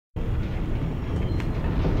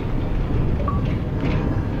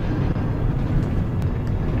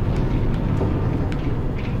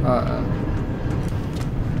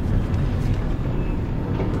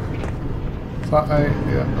that a...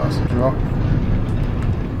 yeah, that's a drop.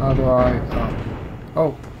 How do I...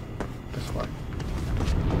 oh, this way.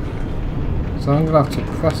 So I'm going to have to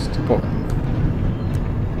press the button.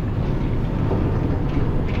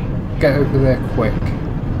 Get over there quick.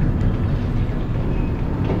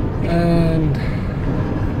 And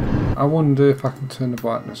I wonder if I can turn the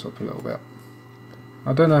brightness up a little bit.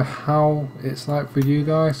 I don't know how it's like for you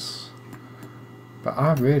guys, but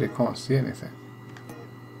I really can't see anything.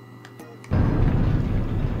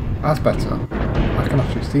 That's better. I can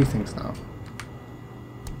actually see things now.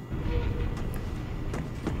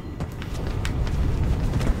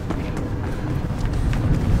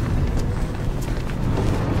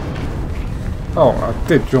 Oh, I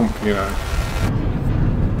did jump, you know.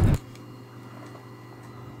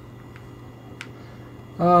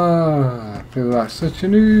 I feel like such a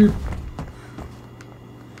noob.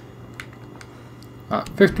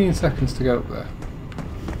 15 seconds to go up there.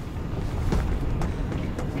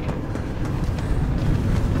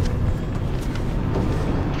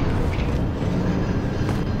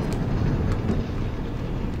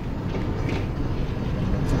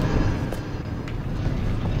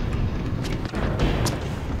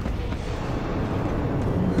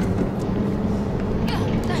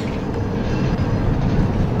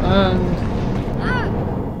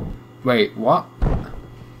 Wait, what?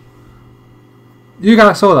 You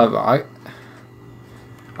guys saw that, right?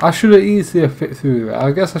 I should have easily fit through it.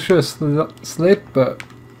 I guess I should have slid, but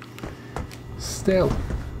still.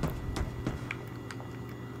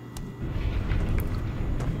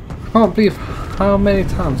 I can't believe how many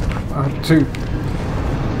times I had to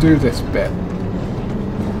do this bit.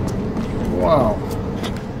 Wow.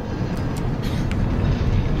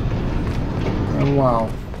 And wow.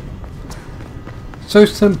 So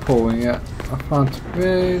simple, and yet I found it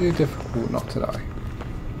really difficult not to die.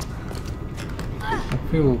 I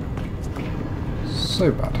feel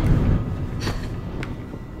so bad.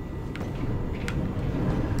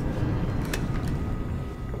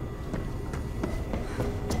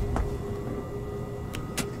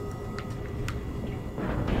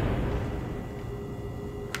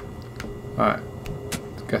 Alright,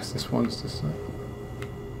 I guess this one's this thing.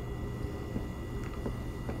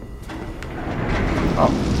 Oh,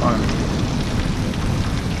 fine.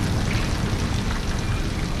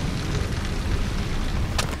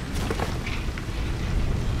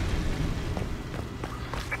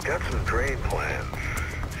 Got some drain plans.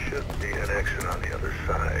 Should be an exit on the other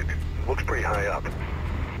side. Looks pretty high up.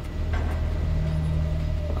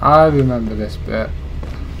 I remember this bit.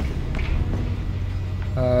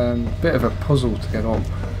 Bit of a puzzle to get up.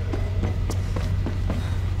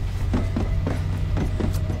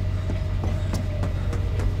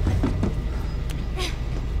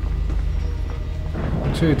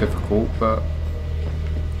 Too difficult, but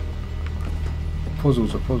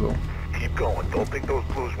puzzle's a puzzle. Keep going. Don't think those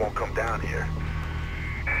blues won't come down here.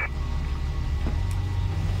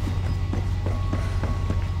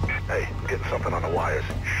 Hey, I'm getting something on the wires.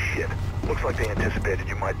 Shit. Looks like they anticipated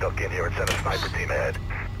you might duck in here and send a sniper team ahead.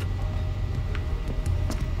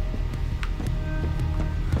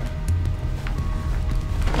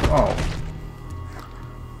 Oh.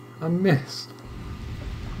 I missed.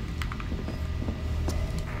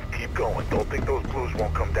 Keep going. Don't think those blues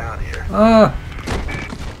won't come down here. Ah!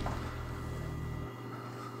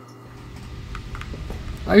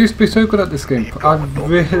 I used to be so good at this game. I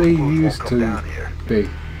really used to be.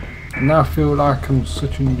 And now I feel like I'm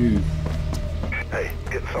such a noob. Hey,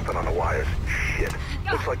 getting something on the wires. Shit.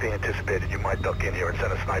 Looks like they anticipated you might duck in here and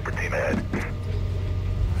send a sniper team ahead.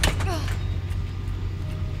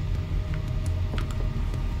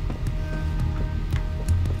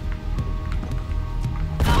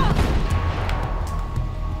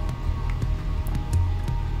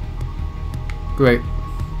 Great.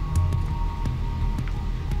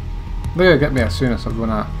 They're gonna get me as soon as I run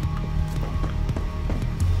out.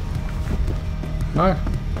 No?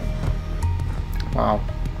 Wow.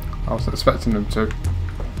 I was expecting them to.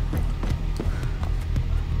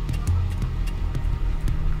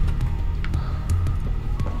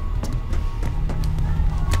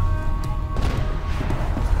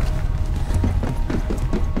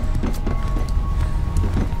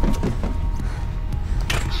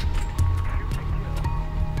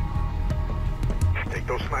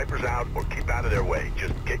 Those snipers out or keep out of their way.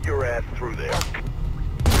 Just get your ass through there.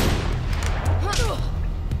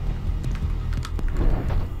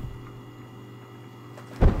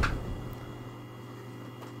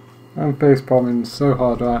 I'm face bombing so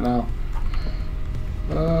hard right now.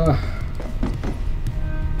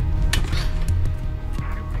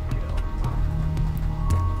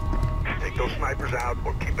 Take those snipers out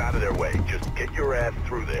or keep out of their way. Just get your ass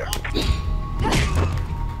through there.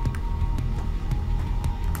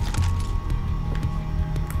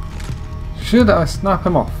 Should I snap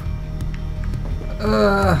him off?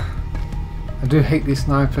 I do hate these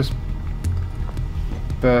snipers,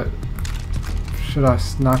 but should I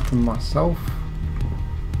snipe them myself?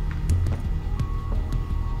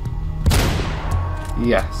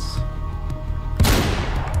 Yes.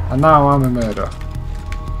 And now I'm a murderer.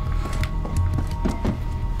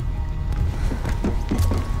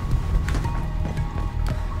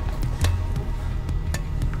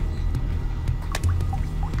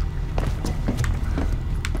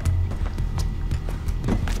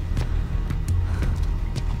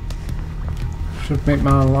 Should make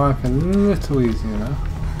my life a little easier now.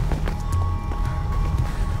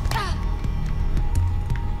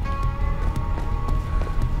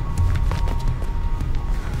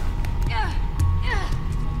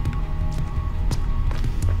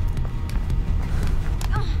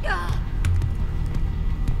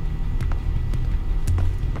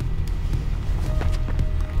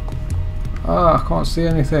 Ah, I can't see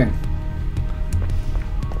anything.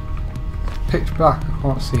 Pitch black, I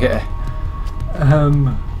can't see it.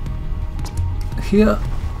 Here.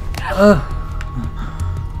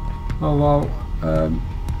 Oh well.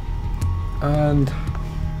 And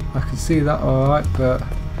I can see that alright, but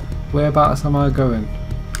whereabouts am I going?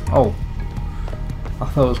 Oh, I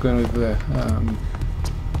thought I was going over there.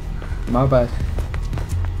 My bad.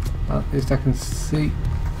 At least I can see.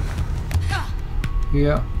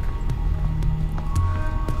 Here.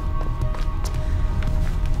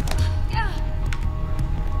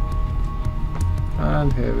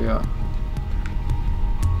 And here we are.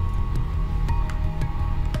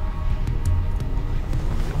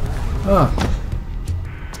 Ah.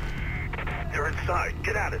 They're inside.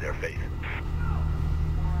 Get out of there, Faith.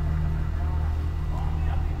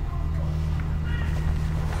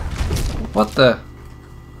 What the?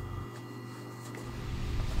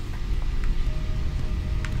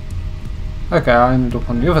 Okay, I ended up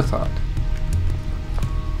on the other side.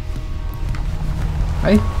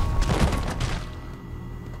 Hey?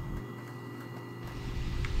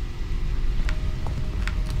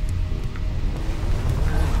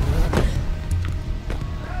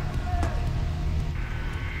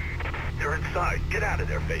 They're inside. Get out of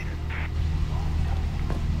there, Faith.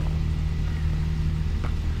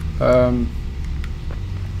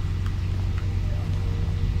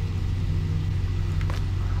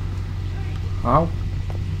 Ow.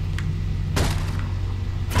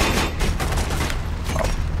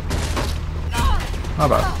 How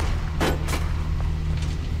about?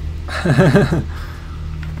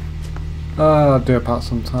 I do it part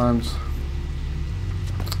sometimes.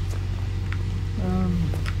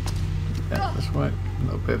 Yeah, that's right. A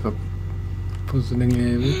little bit of a puzzling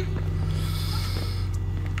area.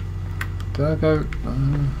 There I go.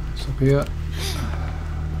 It's up here.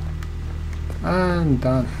 And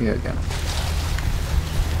down here again.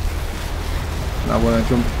 Now when I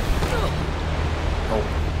jump. Oh.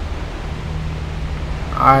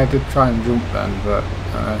 I did try and jump then, but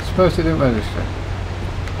I suppose it didn't register.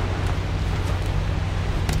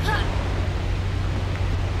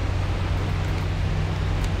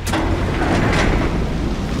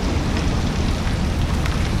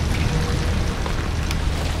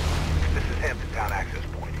 This is Hampton Town access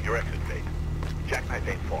point. Your exit, Faith. Jackknife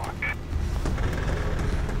ain't far.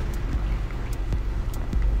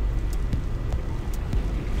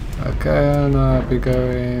 Okay, and I'll be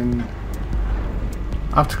going.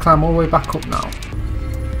 I have to climb all the way back up now.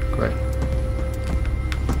 Great.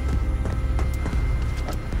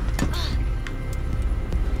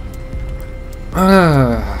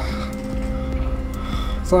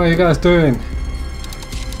 So how are you guys doing?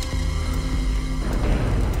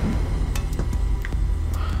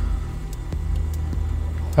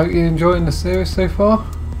 Hope you're enjoying the series so far.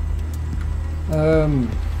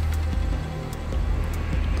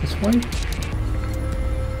 This way?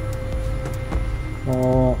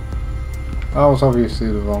 Oh, that was obviously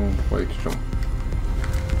the wrong way to jump.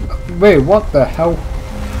 Wait, what the hell?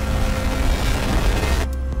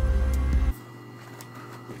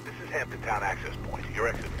 This is Hampton Town access point. Your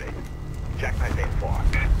exit, Faith. Jackknife ain't far.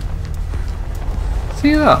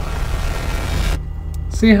 See that?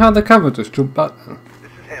 See how the camera just jumped back then?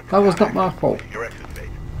 This is Hampton That was Town not my access fault. point. Your exit,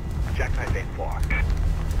 Faith. Jackknife ain't far.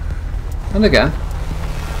 And again.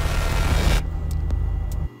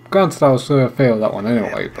 Granted, I was going to fail that one anyway,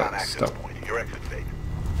 Hampton Town but access still. point. Your exit, Faith.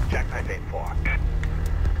 Jackknife ain't far.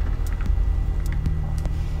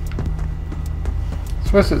 I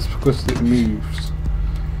suppose it's because it moves.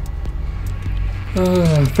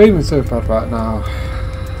 Feeling so bad right now.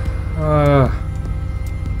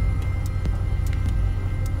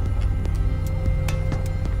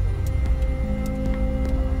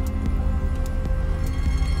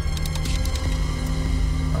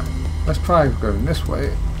 Let's try going this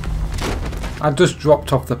way. I just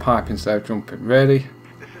dropped off the pipe instead of jumping. Really?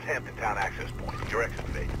 This is Hampton Town access point. Your exit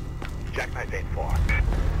fate. Jackknife ain't far.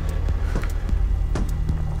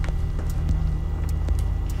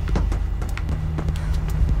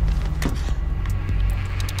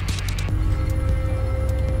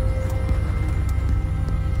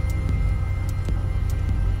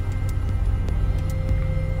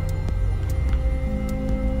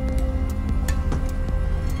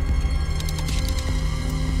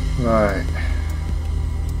 Right.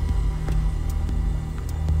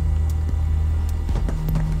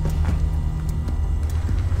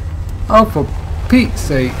 Oh, for Pete's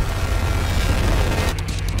sake.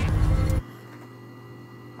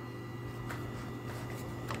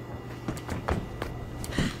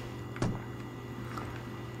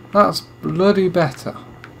 That's bloody better.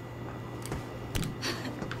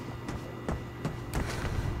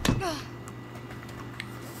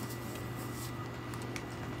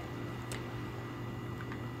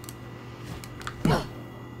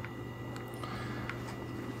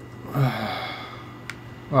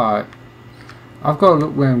 Right, I've got to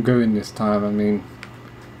look where I'm going this time. I mean,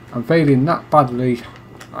 I'm failing that badly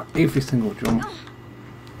at every single jump.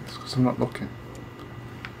 It's because I'm not looking.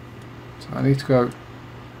 So I need to go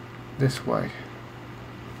this way.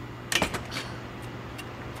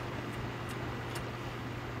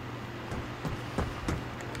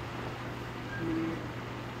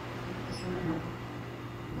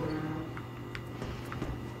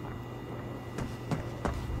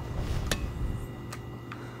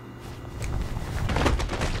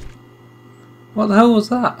 What the hell was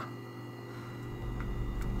that?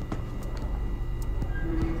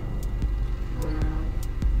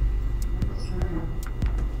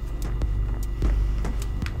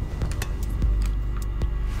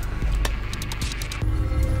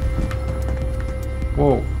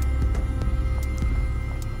 Whoa.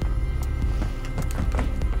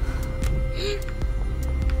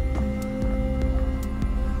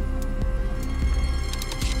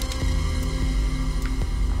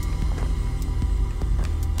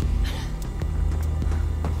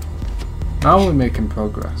 Now we're making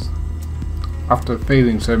progress. After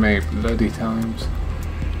failing so many bloody times.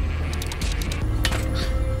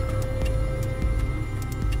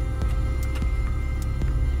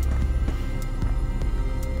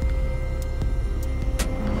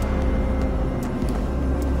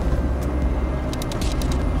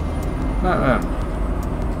 Right then.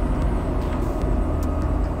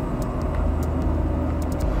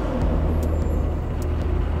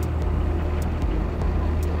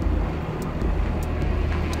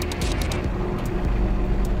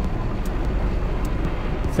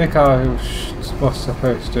 I think I was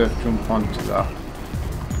supposed to jump onto that.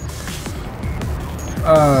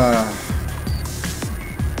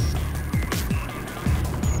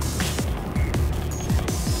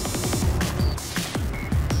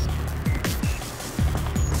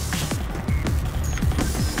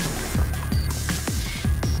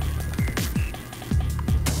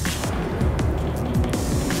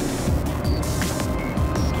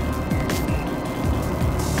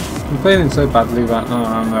 I'm feeling so badly right now,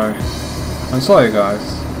 I know. I'm sorry guys.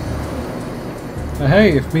 But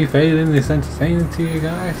hey, if me failing is entertaining to you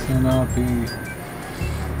guys, then I'll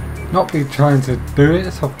not be trying to do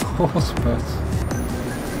it, of course, but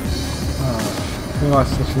I feel like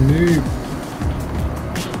such a noob.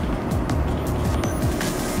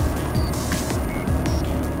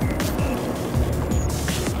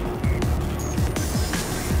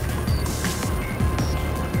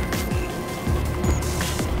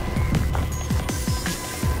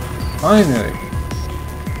 Finally!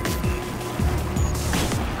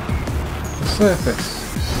 The surface.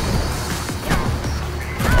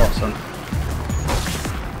 Awesome.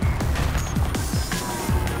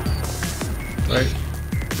 Great.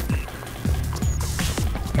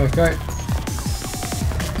 Okay.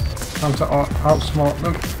 Time to outsmart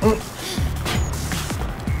them.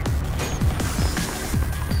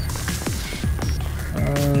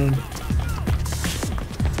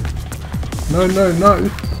 No, no,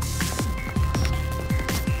 no!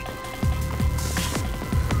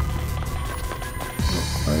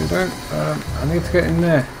 I need to get in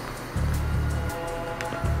there.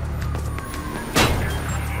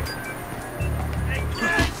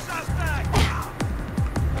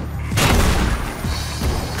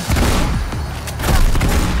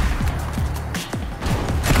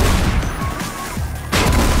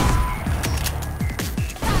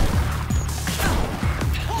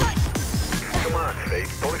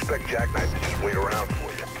 expect Jackknife to just wait around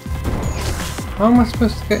for you. How am I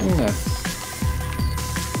supposed to get in there?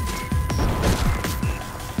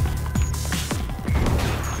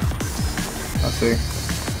 I see.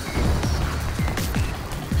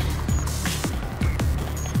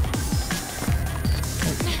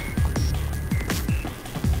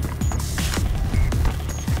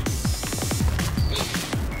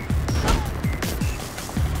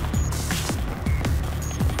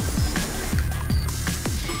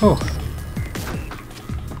 Oh.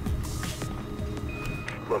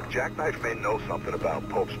 Look, Jackknife may know something about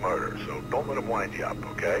Pope's murder, so don't let him wind you up,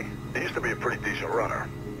 okay? He used to be a pretty decent runner.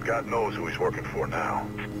 God knows who he's working for now.